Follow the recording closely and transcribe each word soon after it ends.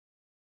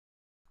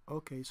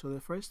Okay, so the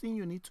first thing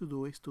you need to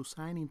do is to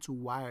sign into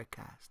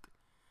Wirecast.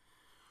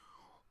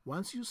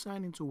 Once you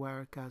sign into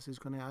Wirecast, it's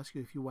going to ask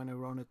you if you want to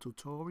run a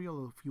tutorial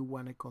or if you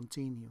want to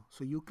continue.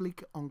 So you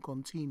click on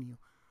continue.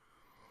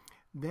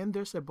 Then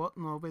there's a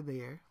button over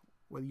there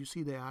where you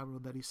see the arrow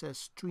that it says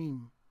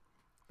stream,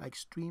 like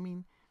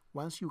streaming.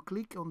 Once you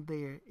click on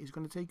there, it's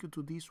going to take you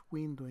to this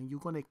window and you're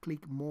going to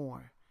click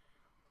more.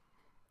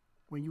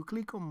 When you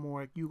click on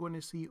more, you're going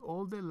to see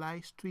all the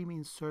live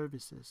streaming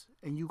services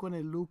and you're going to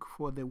look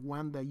for the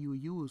one that you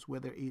use,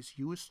 whether it's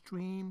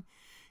Ustream,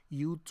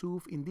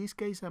 YouTube. In this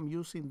case, I'm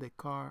using the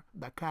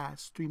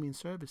Dacast streaming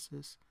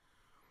services.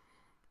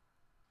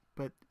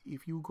 But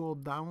if you go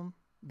down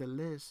the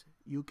list,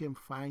 you can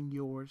find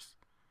yours,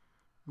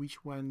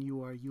 which one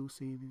you are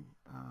using.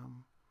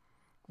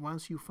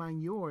 Once you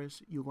find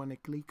yours, you're going to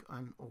click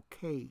on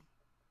OK.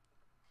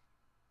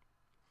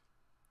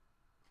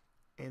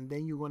 And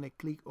then you're going to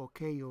click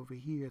OK over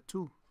here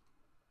too.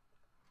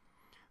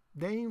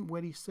 Then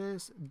where it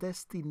says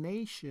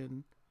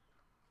destination,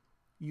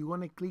 you're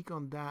going to click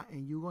on that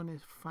and you're going to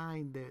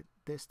find the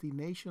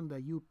destination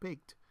that you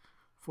picked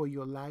for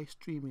your live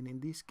streaming.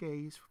 In this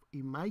case,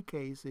 in my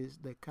case, is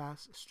the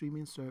cast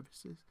streaming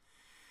services.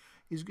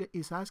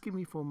 It's asking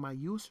me for my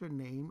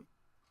username,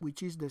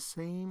 which is the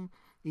same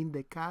in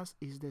the cast,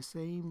 is the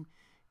same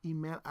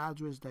email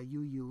address that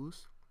you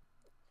use.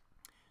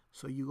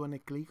 So you're going to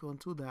click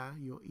onto that,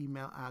 your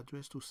email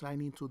address, to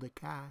sign into the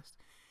cast.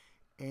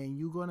 And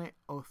you're going to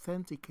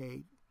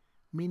authenticate,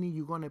 meaning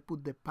you're going to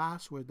put the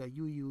password that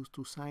you use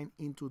to sign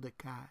into the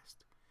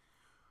cast.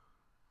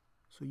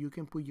 So you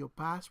can put your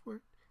password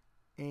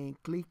and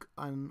click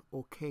on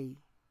OK.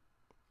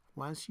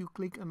 Once you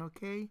click on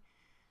OK,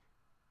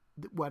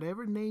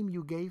 whatever name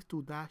you gave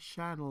to that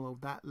channel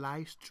of that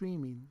live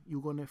streaming,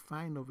 you're going to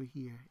find over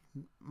here.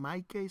 In my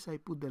case, I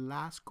put the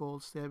Last Call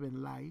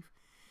 7 Live.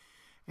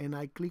 And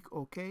I click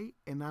OK,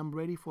 and I'm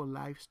ready for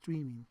live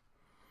streaming.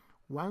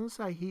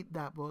 Once I hit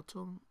that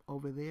button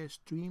over there,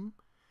 stream,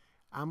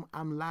 I'm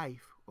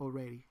live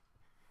already.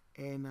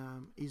 And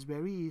it's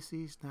very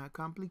easy. It's not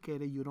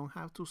complicated. You don't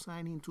have to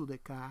sign into the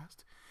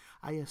cast.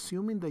 I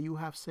assuming that you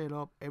have set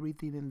up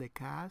everything in the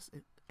cast,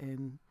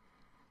 and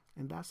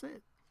that's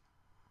it.